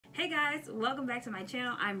Hey guys, welcome back to my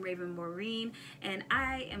channel. I'm Maureen, and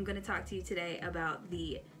I am going to talk to you today about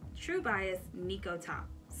the True Bias Nikko top.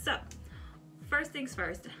 So, first things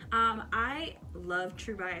first, I love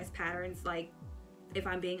True Bias patterns. Like, if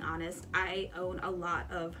I'm being honest, I own a lot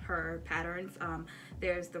of her patterns.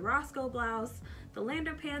 There's the Roscoe blouse, the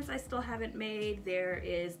Lander pants I still haven't made. There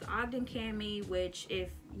is the Ogden cami, which if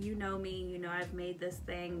you know me, you know I've made this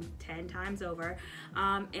thing 10 times over.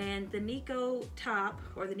 And the Nikko top,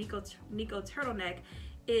 or the Nikko turtleneck,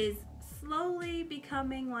 is slowly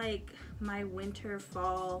becoming like my winter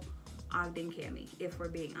fall Ogden cami, if we're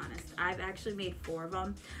being honest. I've actually made 4 of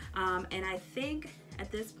them, and I think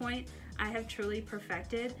at this point I have truly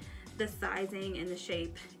perfected the sizing and the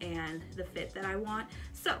shape and the fit that I want.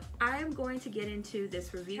 So I am going to get into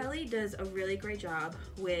this review. Kelly does a really great job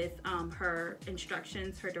with her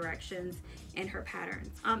instructions, her directions, and her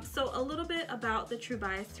patterns. So a little bit about the True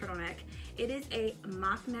Bias turtleneck. It is a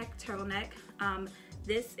mock neck turtleneck.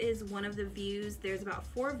 This is one of the views. There's about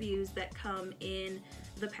 4 views that come in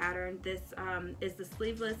the pattern. This is the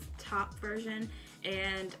sleeveless top version,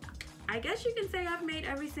 and I guess you can say I've made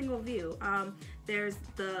every single view. There's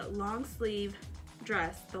the long sleeve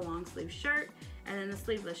dress, the long sleeve shirt, and then the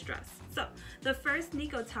sleeveless dress. So the first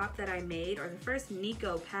Nikko top that I made, or the first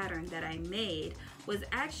Nikko pattern that I made, was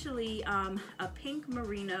actually a pink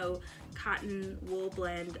merino cotton wool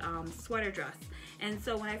blend sweater dress. And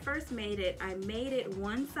so when I first made it, I made it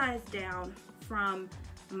one size down from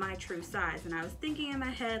my true size, and I was thinking in my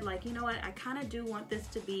head, like, you know what, I kind of do want this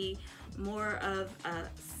to be more of a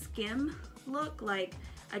skim look. Like,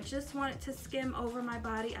 I just want it to skim over my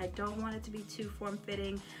body. I don't want it to be too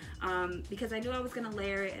form-fitting, because I knew I was gonna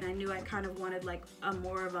layer it, and I knew I kind of wanted like a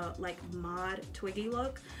more of a like mod twiggy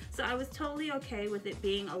look. So I was totally okay with it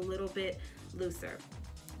being a little bit looser.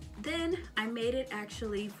 Then I made it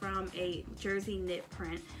actually from a jersey knit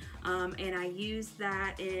print, and I used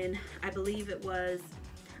that in, I believe it was,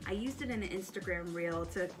 I used it in an Instagram reel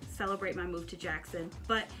to celebrate my move to Jackson.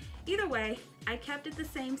 But either way, I kept it the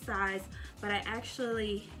same size, but I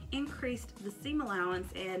actually increased the seam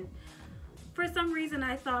allowance, and for some reason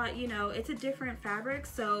I thought, you know, it's a different fabric,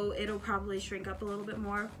 so it'll probably shrink up a little bit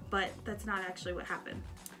more, but that's not actually what happened.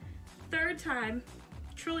 Third time,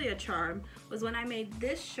 truly a charm, was when I made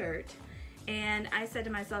this shirt, and I said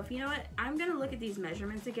to myself, you know what, I'm gonna look at these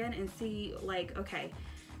measurements again and see, like, okay,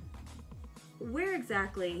 where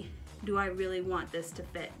exactly do I really want this to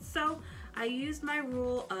fit? So I used my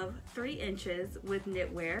rule of 3 inches with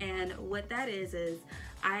knitwear, and what that is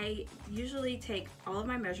I usually take all of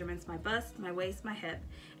my measurements, my bust, my waist, my hip,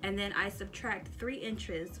 and then I subtract 3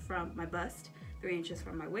 inches from my bust, 3 inches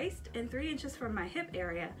from my waist, and 3 inches from my hip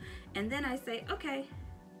area, and then I say, okay,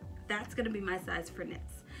 that's gonna be my size for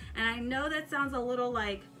knits. And I know that sounds a little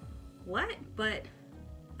like, what? But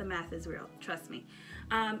the math is real, trust me.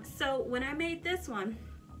 So when I made this one,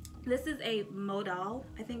 this is a modal,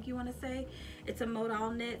 I think you want to say. It's a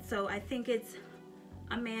modal knit, so I think it's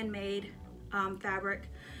a man-made fabric,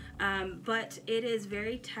 but it is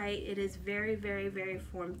very tight. It is very, very, very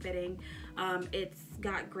form-fitting. It's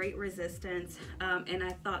got great resistance, and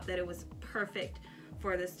I thought that it was perfect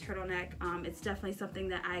for this turtleneck. It's definitely something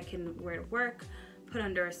that I can wear to work, put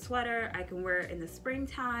under a sweater. I can wear it in the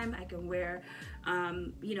springtime. I can wear,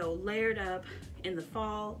 you know, layered up in the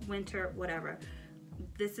fall, winter, whatever.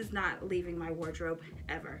 This is not leaving my wardrobe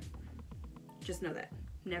ever. Just know that,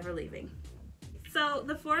 never leaving. So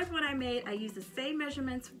the 4th one I made, I used the same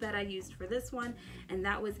measurements that I used for this one, and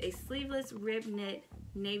that was a sleeveless rib knit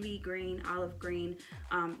navy green, olive green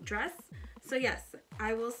dress. So yes,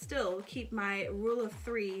 I will still keep my rule of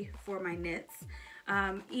 3 for my knits,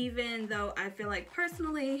 even though I feel like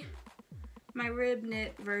personally my rib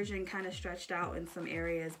knit version kind of stretched out in some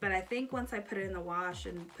areas, but I think once I put it in the wash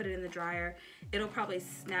and put it in the dryer, it'll probably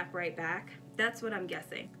snap right back. That's what I'm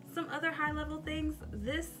guessing. Some other high level things,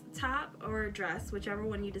 this top or dress, whichever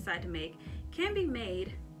one you decide to make, can be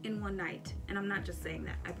made in one night. And I'm not just saying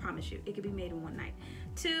that, I promise you, it could be made in one night.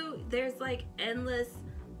 2, there's like endless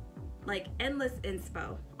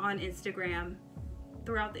inspo on Instagram,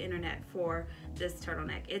 throughout the internet for this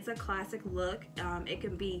turtleneck. It's a classic look. It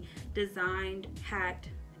can be designed, hacked,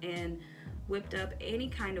 and whipped up any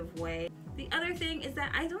kind of way. The other thing is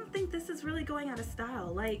that I don't think this is really going out of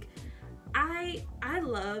style. Like, I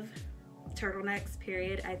love turtlenecks,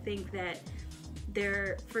 period. I think that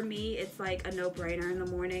for me, it's like a no-brainer in the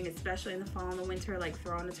morning, especially in the fall and the winter. Like,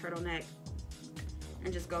 throw on a turtleneck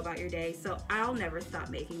and just go about your day. So I'll never stop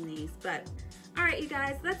making these. But all right, you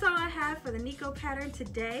guys, that's all I have for the Nikko pattern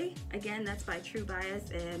today. Again, that's by True Bias,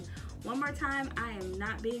 and one more time, I am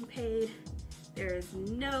not being paid. There is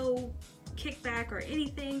no kickback or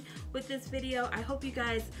anything with this video. I hope you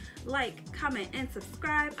guys like, comment, and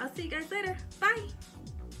subscribe. I'll see you guys later. Bye.